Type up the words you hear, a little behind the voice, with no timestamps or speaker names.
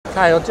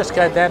Okay, I'll just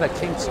go down to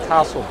King's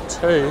Castle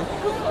 2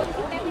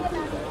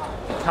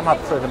 and come up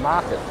through the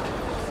market.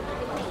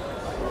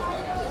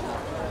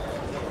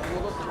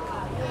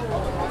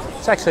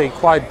 It's actually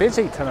quite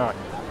busy tonight.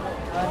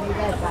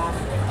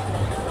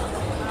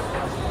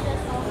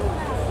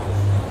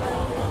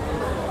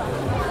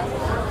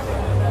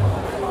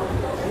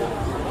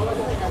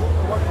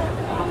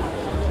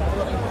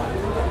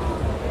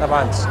 That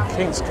one's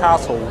King's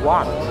Castle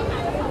 1.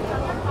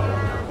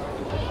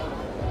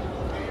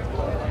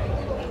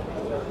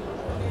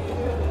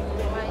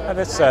 Oh,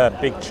 that's a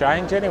big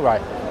change anyway.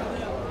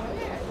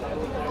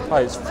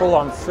 Oh, it's full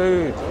on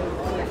food.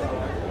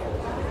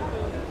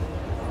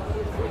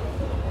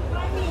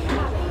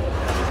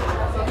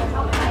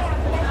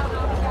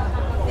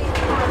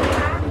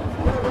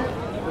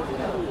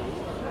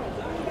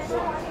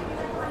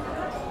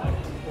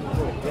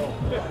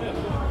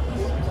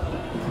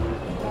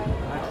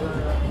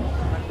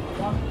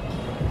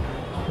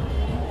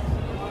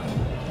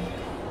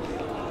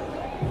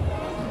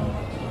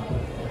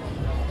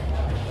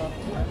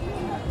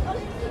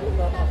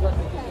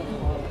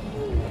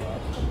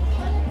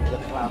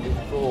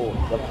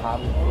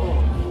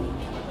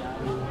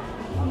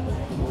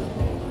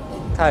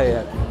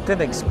 Okay,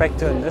 didn't expect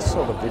doing this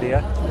sort of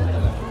video.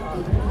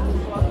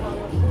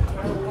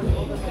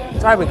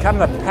 So we come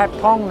to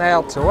Patpong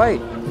now to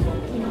eat.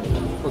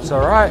 Looks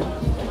alright.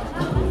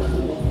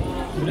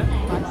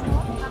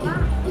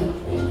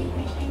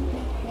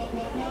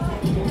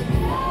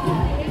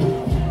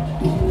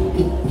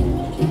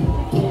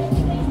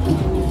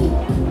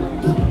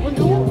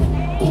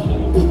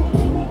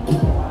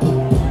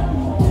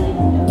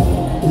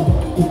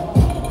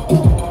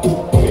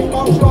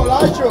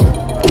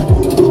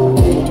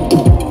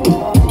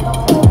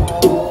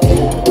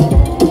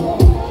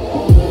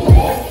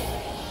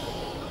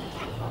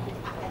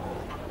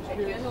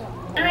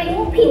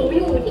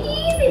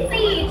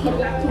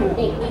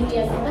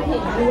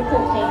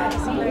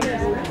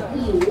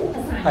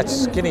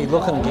 That's skinny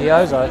looking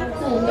gyoza.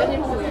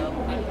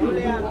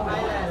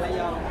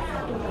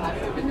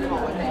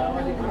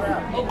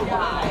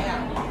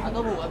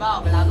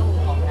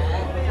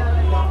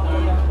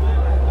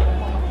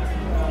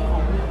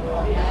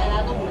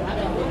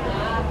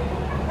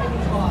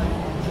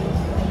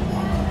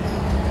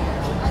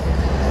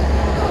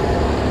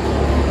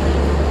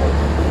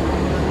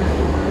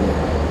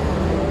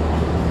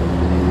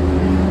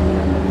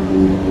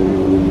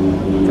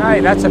 Okay,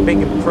 that's a big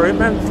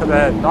improvement for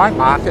the night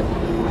market.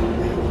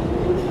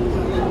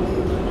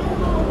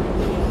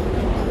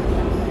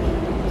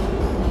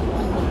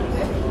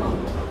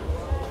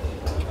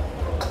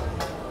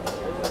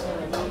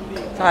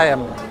 Okay,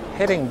 I'm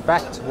heading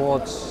back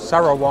towards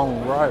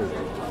Sarawong Road,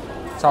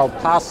 so I'll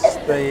pass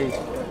the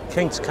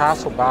King's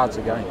Castle bars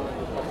again.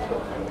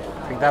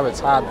 I think that was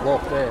hard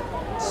walk there.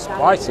 It's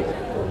spicy.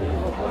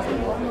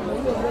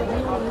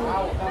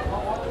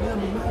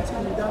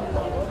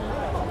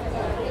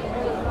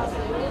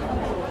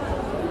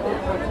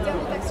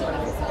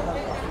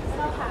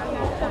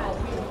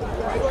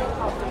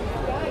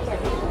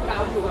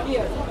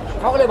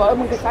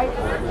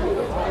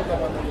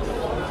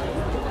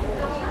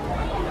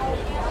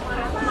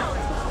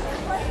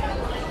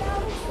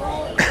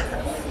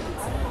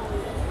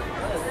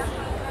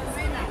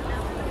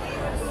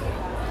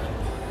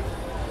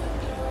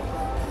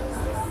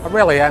 I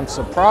really am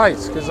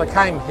surprised because I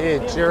came here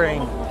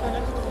during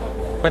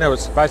when it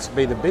was supposed to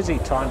be the busy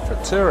time for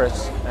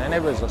tourists and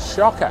it was a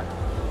shocker.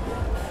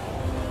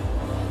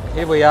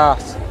 Here we are,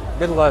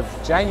 middle of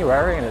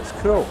January, and it's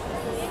cool.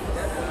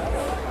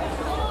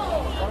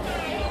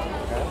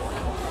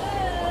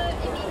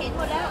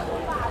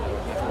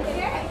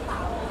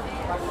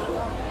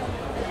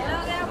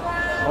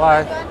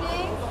 Hello.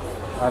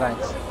 Oh,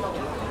 thanks.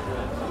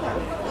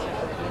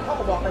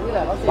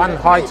 One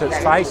hides its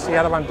face, the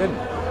other one didn't.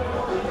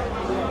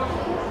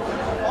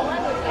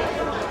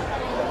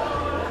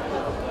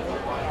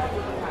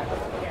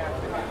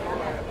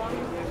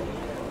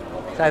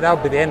 Okay,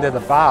 that'll be the end of the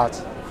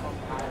bars.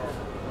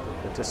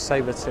 We'll just see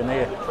what's in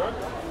here.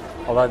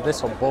 Although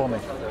this will bore me.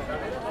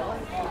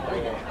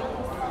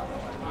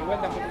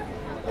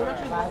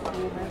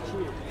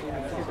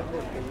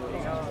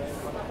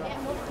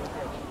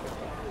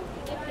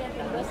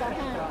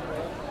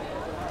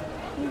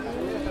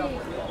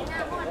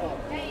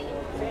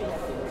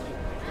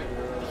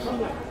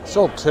 It's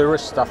all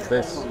tourist stuff,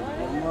 this.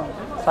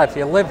 So if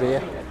you live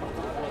here,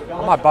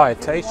 I might buy a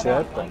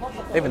t-shirt, but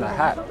even a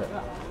hat. But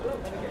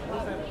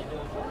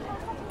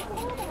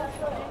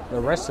the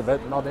rest of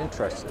it, not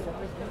interested.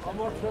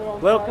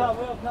 Welcome.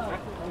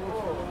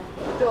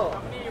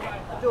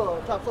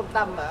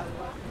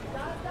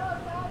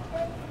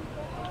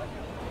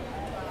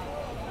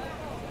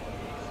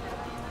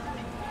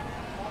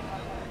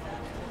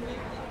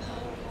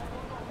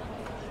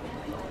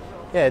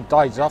 Yeah, it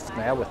dies off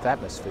now with the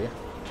atmosphere.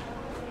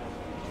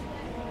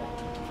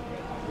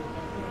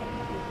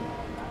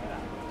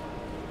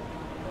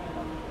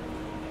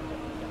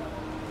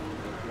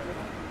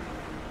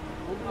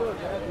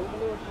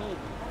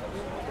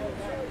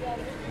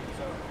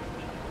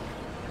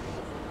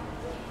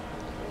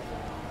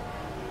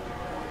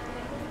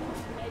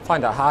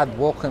 find it hard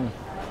walking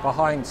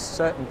behind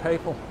certain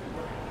people.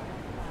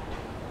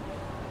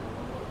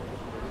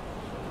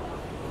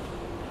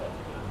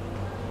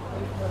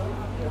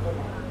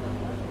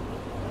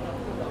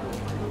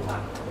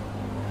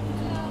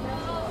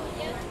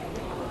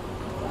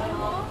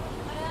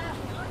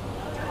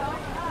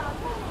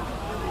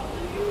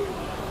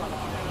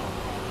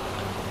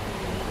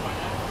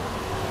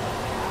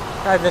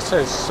 Okay, this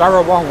is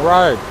Sarawang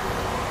Road.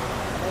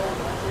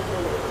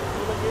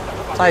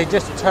 So you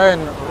just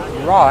turn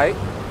right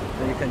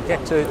and you can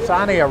get to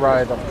Thania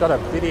Road. I've got a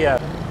video.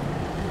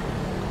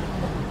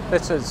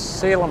 This is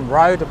Sealam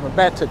Road. I'm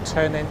about to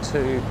turn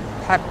into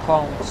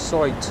Patpong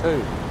Soi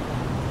 2.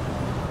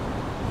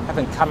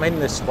 Haven't come in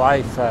this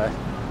way for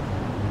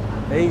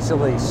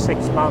easily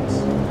 6 months.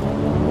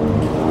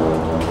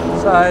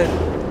 So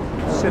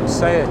should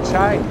see a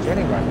change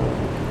anyway.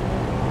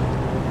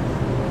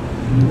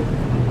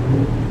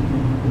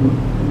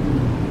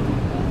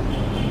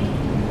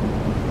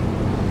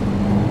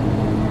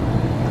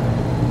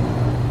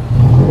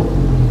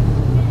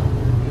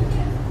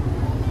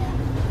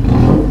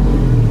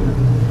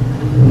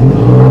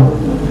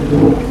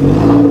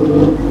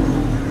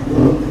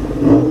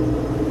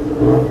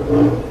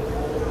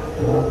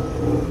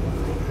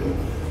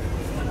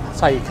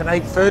 So you can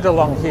eat food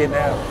along here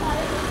now.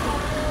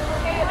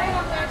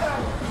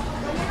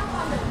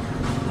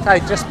 Okay,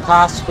 just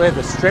past where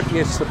the strip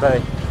used to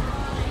be.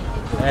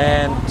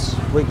 And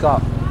we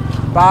got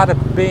Bada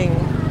Bing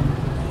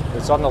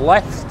is on the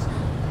left.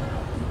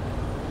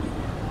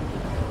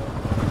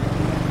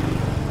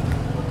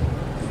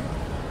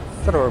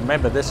 Got to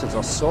remember this is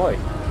a soy.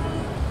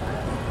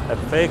 The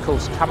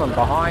vehicles coming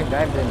behind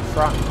and in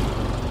front.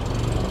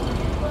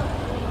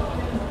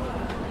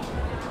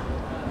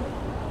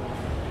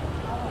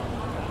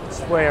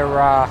 It's where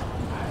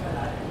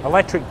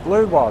Electric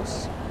Blue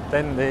was,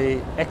 then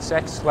the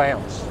XX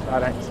Lounge. I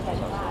don't.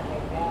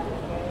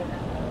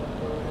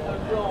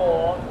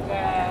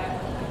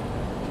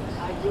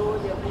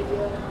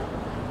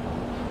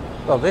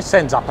 Well, this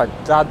ends up a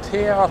dud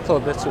here. I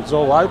thought this was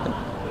all open.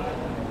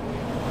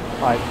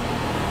 Like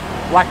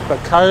black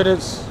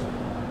Bakodas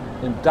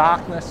in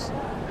darkness.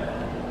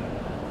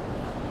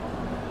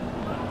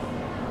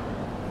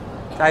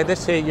 Okay,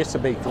 this here used to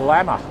be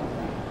Glamour.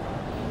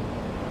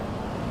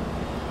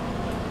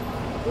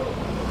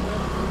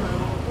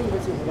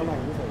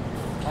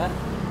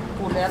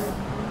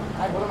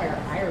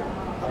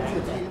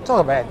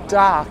 Talk about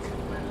dark.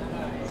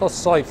 I thought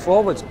Soi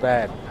 4 was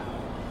bad.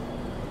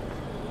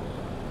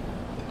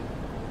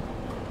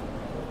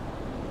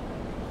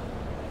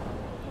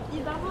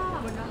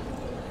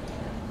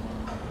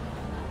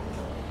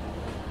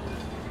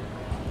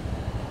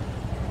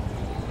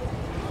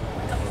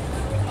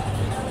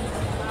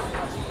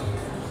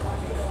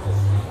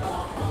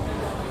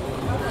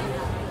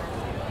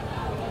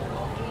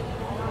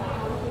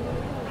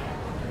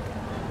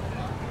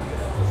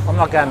 I'm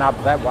not going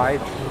up that way.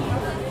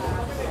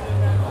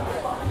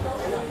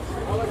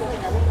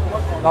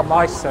 Not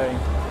my scene.